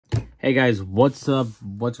Hey guys, what's up?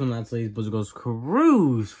 What's going on, ladies, boys, and girls,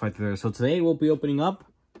 Cruise right there. So today we'll be opening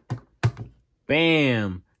up,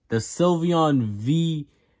 bam, the Sylveon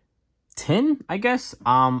V10, I guess.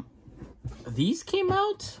 These came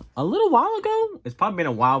out a little while ago. It's probably been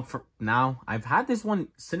a while for now. I've had this one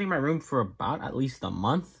sitting in my room for about at least a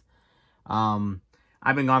month.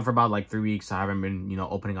 I've been gone for about like 3 weeks. So I haven't been,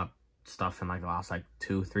 opening up stuff in like the last like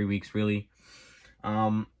 2-3 weeks really.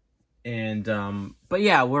 But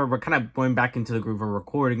yeah, we're kind of going back into the groove of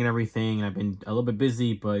recording and everything, and I've been a little bit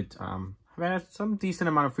busy, but I've had some decent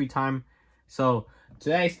amount of free time. So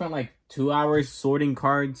today I spent like 2 hours sorting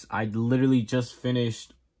cards. I literally just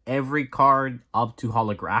finished every card up to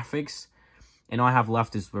holographics, and all I have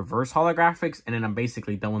left is reverse holographics, and then I'm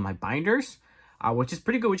basically done with my binders, which is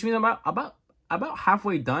pretty good, which means I'm about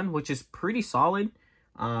halfway done, which is pretty solid.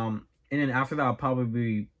 And then after that I'll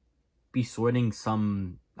probably be sorting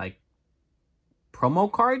some like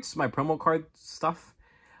promo cards, my promo card stuff.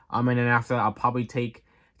 And then after that, I'll probably take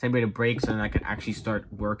a bit of break so then I can actually start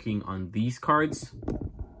working on these cards.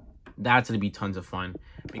 That's going to be tons of fun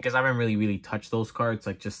because I haven't really touched those cards,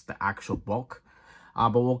 like just the actual bulk.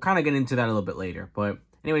 But we'll kind of get into that a little bit later. But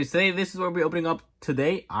anyways, today, this is what we're opening up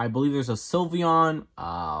today. I believe there's a Sylveon,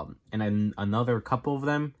 and then another couple of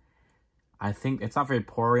them. I think it's not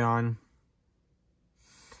Vaporeon.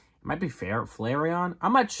 It might be Flareon.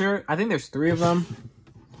 I'm not sure. I think there's 3 of them.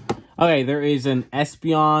 Okay, there is an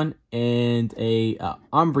Espeon and a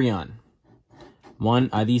Umbreon.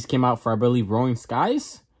 These came out for, I believe, Roaring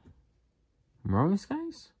Skies? Roaring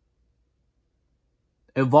Skies?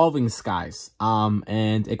 Evolving Skies.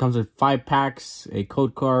 And it comes with 5 packs, a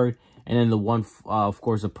code card, and then the one, of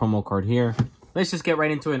course, a promo card here. Let's just get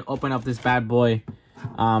right into it and open up this bad boy.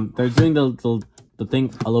 They're doing the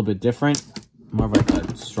thing a little bit different. More of like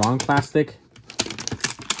a strong plastic.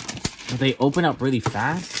 They open up really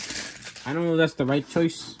fast. I don't know if that's the right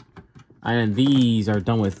choice. And these are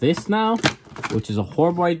done with this now, which is a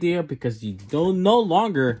horrible idea because you don't no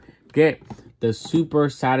longer get the super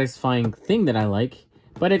satisfying thing that I like.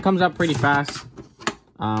 But it comes out pretty fast.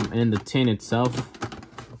 And the tin itself.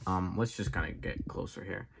 Let's just kind of get closer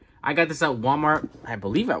here. I got this at Walmart. I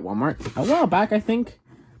believe at Walmart. A while back, I think.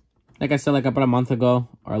 Like I said, like about a month ago,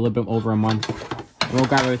 or a little bit over a month. We'll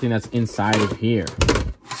grab everything that's inside of here.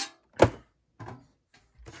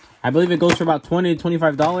 I believe it goes for about $20 to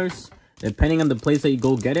 $25, depending on the place that you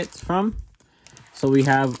go get it from. So we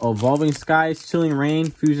have Evolving Skies, Chilling Rain,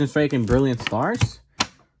 Fusion Strike, and Brilliant Stars.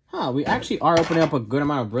 We actually are opening up a good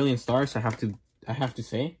amount of Brilliant Stars, I have to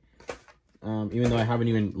say. Even though I haven't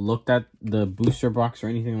even looked at the booster box or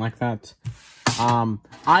anything like that.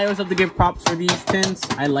 I always have to give props for these tins.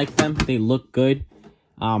 I like them. They look good.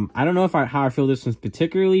 I don't know how I feel this one's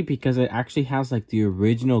particularly because it actually has like the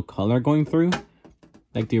original color going through.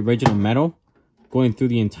 Like the original metal going through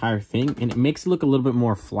the entire thing. And it makes it look a little bit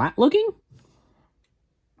more flat looking.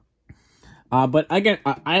 But again,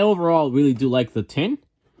 I overall really do like the tin.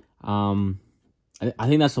 I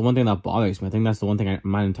think that's the one thing that bothers me. I think that's the one thing I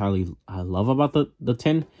might entirely love about the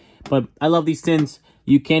tin. But I love these tins.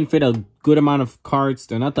 You can fit a good amount of cards.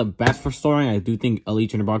 They're not the best for storing. I do think Elite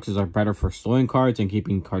Trainer boxes are better for storing cards and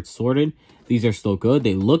keeping cards sorted. These are still good.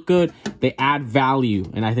 They look good. They add value.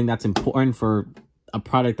 And I think that's important for a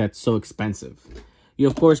product that's so expensive. You,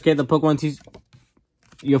 of course, get the Pokemon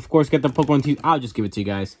TCG. I'll just give it to you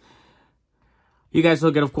guys. You guys will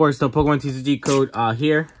get, of course, the Pokemon TCG code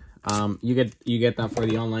here. You get that for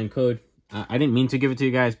the online code. I didn't mean to give it to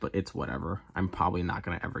you guys, but it's whatever. I'm probably not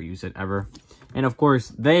going to ever use it, ever. And, of course,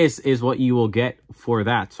 this is what you will get for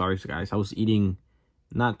that. Sorry, guys. I was eating,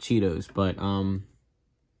 not Cheetos, but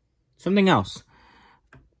something else.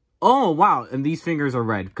 Oh, wow. And these fingers are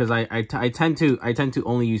red because I tend to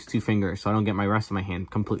only use 2 fingers, so I don't get my rest of my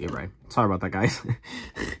hand completely red. Sorry about that, guys.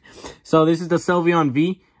 So, this is the Sylveon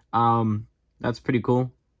V. That's pretty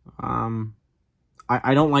cool.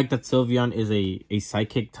 I don't like that Sylveon is a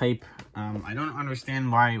psychic type. I don't understand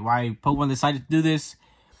why Pokemon decided to do this.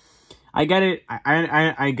 I get it.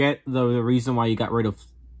 I get the reason why you got rid of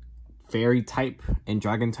Fairy type and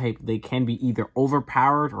Dragon type. They can be either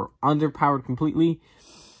overpowered or underpowered completely.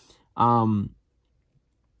 But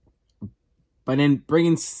then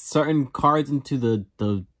bringing certain cards into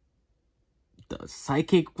the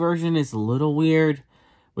psychic version is a little weird.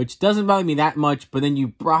 Which doesn't bother me that much, but then you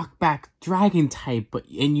brought back Dragon type,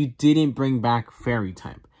 and you didn't bring back Fairy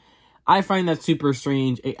type. I find that super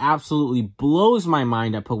strange. It absolutely blows my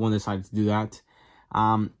mind that Pokemon decided to do that.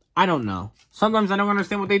 I don't know. Sometimes I don't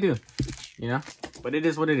understand what they do, But it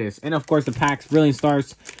is what it is. And of course, the packs, Brilliant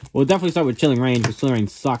Stars. We'll definitely start with Chilling Rain, because Chilling Rain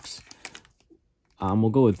sucks.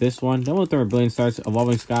 We'll go with this one. Then we'll throw a Brilliant Stars,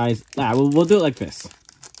 Evolving Skies. Nah, we'll do it like this.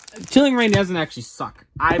 Chilling Reign doesn't actually suck.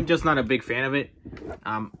 I'm just not a big fan of it.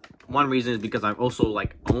 One reason is because I've also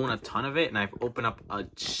like own a ton of it, and I've opened up a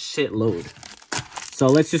shitload. So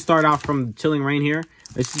let's just start off from Chilling Reign here.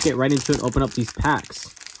 Let's just get right into it. Open up these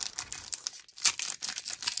packs.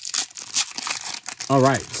 All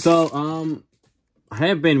right. So I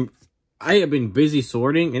have been busy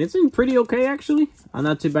sorting, and it's been pretty okay actually.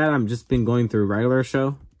 Not too bad. I've just been going through regular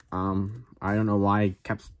show. I don't know why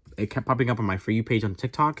it kept popping up on my For You page on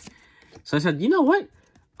TikTok. So I said, you know what?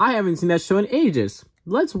 I haven't seen that show in ages.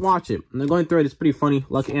 Let's watch it. And they're going through it. It's pretty funny.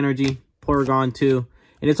 Lucky Energy, Porygon 2.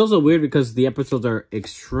 And it's also weird because the episodes are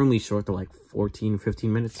extremely short. They're like 14,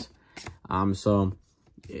 15 minutes. So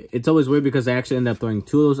it's always weird because they actually end up throwing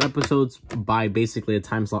 2 of those episodes by basically a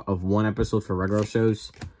time slot of 1 episode for regular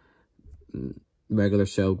shows. Regular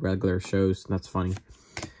shows. That's funny.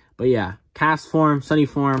 But yeah, Cast Form, Sunny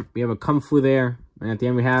Form. We have a Kung Fu there. And at the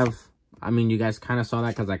end we have, I mean, you guys kind of saw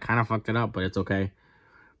that because I kind of fucked it up, but it's okay.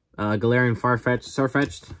 Galarian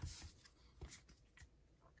Farfetch'd.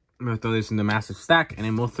 I'm going to throw this in the massive stack, and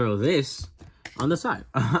then we'll throw this on the side.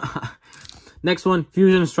 Next one,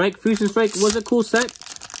 Fusion Strike. Fusion Strike was a cool set.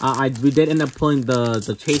 We did end up pulling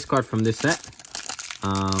the chase card from this set,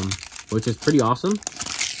 which is pretty awesome.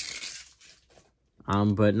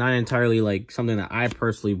 But not entirely like something that I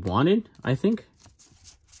personally wanted, I think.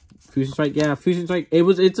 Fusion Strike, yeah, Fusion Strike.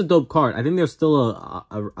 It's a dope card. I think there's still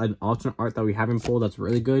an alternate art that we haven't pulled that's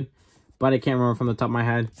really good, but I can't remember from the top of my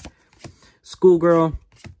head. Schoolgirl.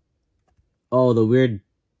 Oh, the weird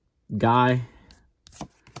guy.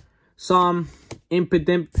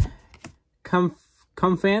 Impidimp.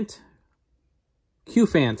 Comfant.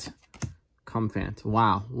 Qfant. Comfant.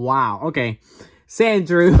 Wow. Okay.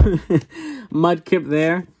 Sandrew. Mudkip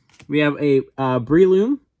there. We have a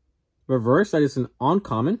Breloom reverse. That is an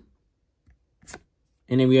uncommon.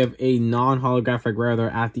 And then we have a non-holographic rare there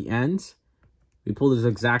at the end. We pulled this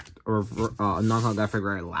exact non-holographic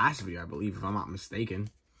rare last video, I believe, if I'm not mistaken.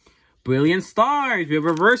 Brilliant Stars. We have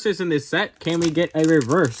reverses in this set. Can we get a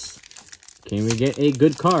reverse? Can we get a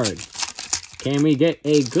good card? Can we get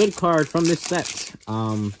a good card from this set?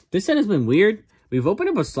 This set has been weird. We've opened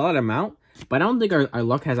up a solid amount, but I don't think our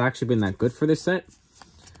luck has actually been that good for this set.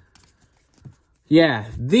 Yeah,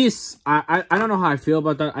 this, I don't know how I feel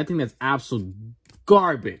about that. I think that's absolute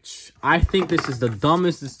garbage. I think this is the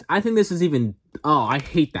dumbest. I think this is even, oh, I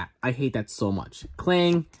hate that. I hate that so much.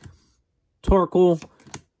 Clang, Torkoal,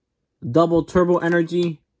 Double Turbo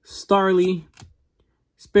Energy, Starly,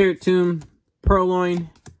 Spiritomb, Purloin,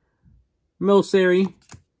 Milcery,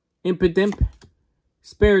 Impidimp,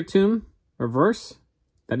 Spiritomb, reverse.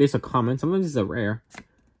 That is a common. Sometimes it's a rare.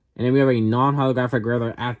 And then we have a non-holographic rare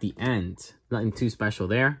there at the end. Nothing too special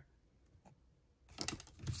there.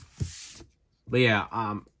 But yeah,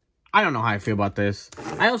 I don't know how I feel about this.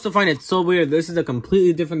 I also find it so weird. This is a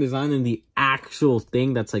completely different design than the actual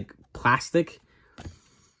thing that's like plastic.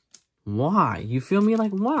 Why? You feel me?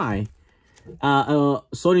 Like, why?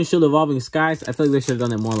 Sword and Shield Evolving Skies. I feel like they should have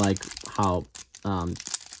done it more like how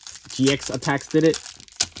GX Attacks did it.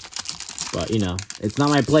 But, you know, it's not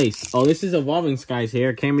my place. Oh, this is Evolving Skies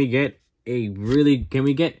here. Can we get a really... Can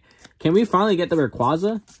we finally get the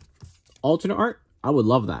Rayquaza alternate art? I would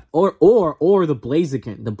love that. Or the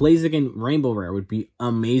Blaziken. The Blaziken Rainbow Rare would be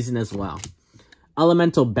amazing as well.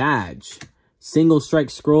 Elemental Badge. Single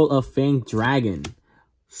Strike Scroll of Fanged Dragon.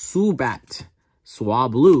 Subat.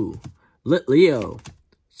 Swablu. Litleo.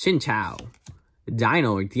 Chinchou.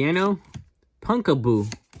 Dino.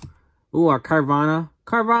 Punkaboo. Ooh, our Carvana.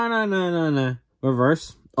 No.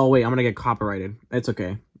 Reverse. Oh, wait, I'm going to get copyrighted. It's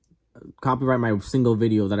okay. Copyright my single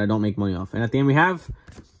video that I don't make money off. And at the end, we have...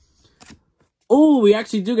 Oh, we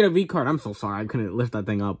actually do get a V card. I'm so sorry. I couldn't lift that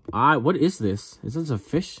thing up. What is this? Is this a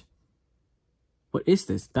fish? What is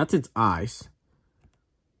this? That's its eyes.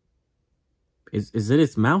 Is it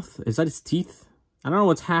its mouth? Is that its teeth? I don't know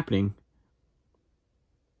what's happening.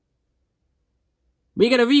 We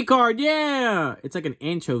get a V card. Yeah! It's like an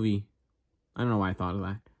anchovy. I don't know why I thought of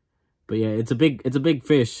that. But yeah, it's a big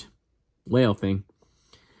fish. Whale thing.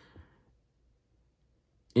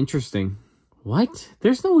 Interesting. What?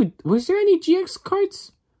 Was there any GX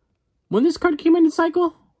cards when this card came into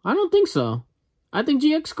cycle? I don't think so. I think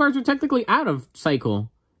GX cards were technically out of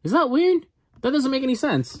cycle. Is that weird? That doesn't make any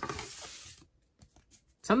sense.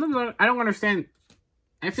 Sometimes I don't understand.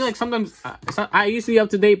 I feel like sometimes I used to be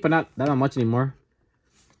up to date, but not that much anymore.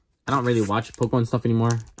 I don't really watch Pokemon stuff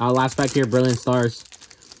anymore. Last pack here, Brilliant Stars.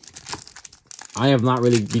 I have not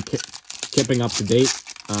really been keeping up to date.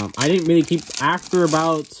 I didn't really keep after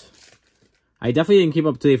about... I definitely didn't keep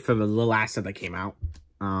up to date for the little asset that came out.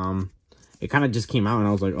 It kind of just came out and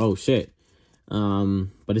I was like, oh shit.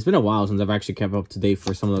 But it's been a while since I've actually kept up to date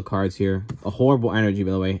for some of the cards here. A horrible energy,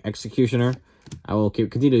 by the way. Executioner. I will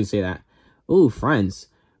continue to say that. Ooh, friends.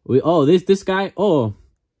 This guy. Oh,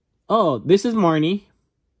 this is Marnie.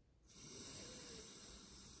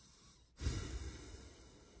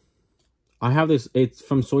 I have this. It's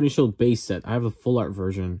from Sword and Shield base set. I have the full art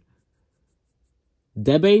version.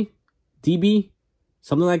 DB,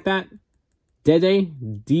 something like that.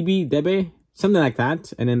 DB, something like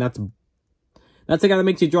that. And then that's the guy that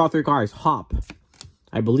makes you draw 3 cards. Hop,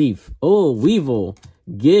 I believe. Oh, Weevil,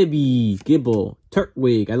 Gibble,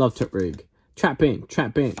 Turtwig. I love Turtwig.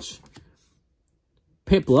 Trapinch.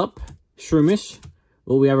 Piplup, Shroomish.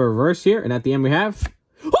 Oh, we have a reverse here, and at the end we have.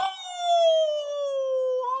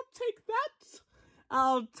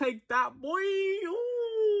 I'll take that, boy.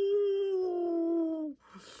 Ooh.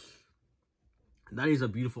 That is a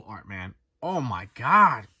beautiful art, man. Oh, my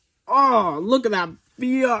God. Oh, look at that.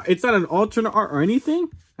 It's not an alternate art or anything.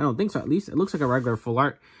 I don't think so, at least. It looks like a regular full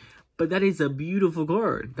art. But that is a beautiful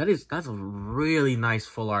card. That's a really nice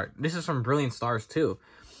full art. This is from Brilliant Stars, too.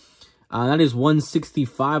 That is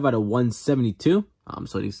 165 out of 172.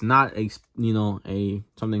 So it's not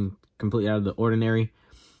something completely out of the ordinary.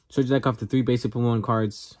 Search your deck off the 3 basic Pokemon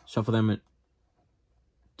cards. Shuffle them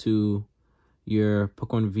to your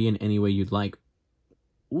Pokemon V in any way you'd like.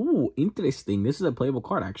 Ooh, interesting. This is a playable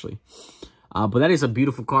card, actually. But that is a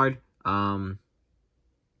beautiful card. Oh,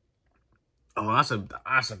 that's a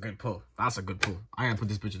good pull. That's a good pull. I gotta put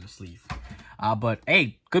this bitch in the sleeve. But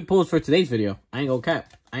hey, good pulls for today's video. I ain't gonna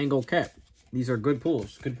cap. These are good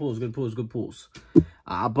pulls. Good pulls.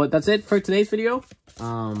 But that's it for today's video.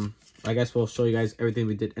 I guess we'll show you guys everything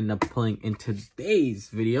we did end up pulling in today's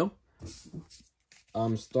video.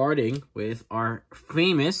 Starting with our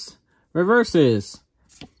famous reverses.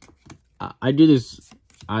 I do this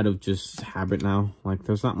out of just habit now. Like,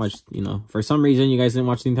 there's not much, for some reason you guys didn't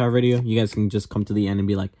watch the entire video. You guys can just come to the end and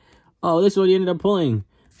be like, oh, this is what you ended up pulling.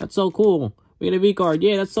 That's so cool. We get a V card.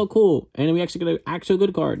 Yeah, that's so cool. And then we actually get an actual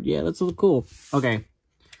good card. Yeah, that's so cool. Okay.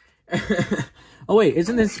 Oh, wait,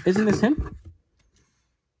 isn't this him?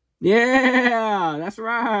 Yeah, that's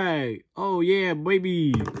right. Oh, yeah,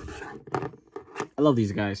 baby. I love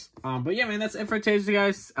these guys. But yeah, man, that's it for today's video,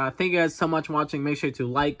 guys. Thank you guys so much for watching. Make sure to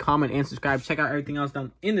like, comment, and subscribe. Check out everything else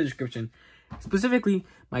down in the description. Specifically,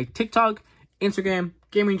 my TikTok, Instagram,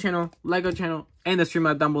 gaming channel, Lego channel, and the stream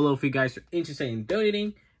out down below if you guys are interested in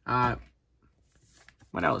donating.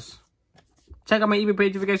 What else? Check out my eBay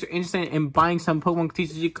page if you guys are interested in buying some Pokemon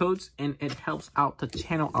TCG codes, and it helps out the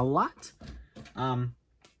channel a lot.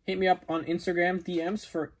 Hit me up on Instagram DMs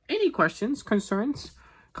for any questions, concerns,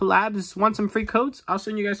 collabs, want some free codes. I'll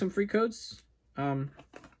send you guys some free codes. I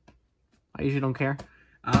usually don't care.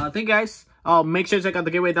 Thank you guys. Make sure to check out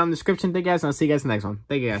the giveaway down in the description. Thank you guys, and I'll see you guys in the next one.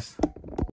 Thank you guys.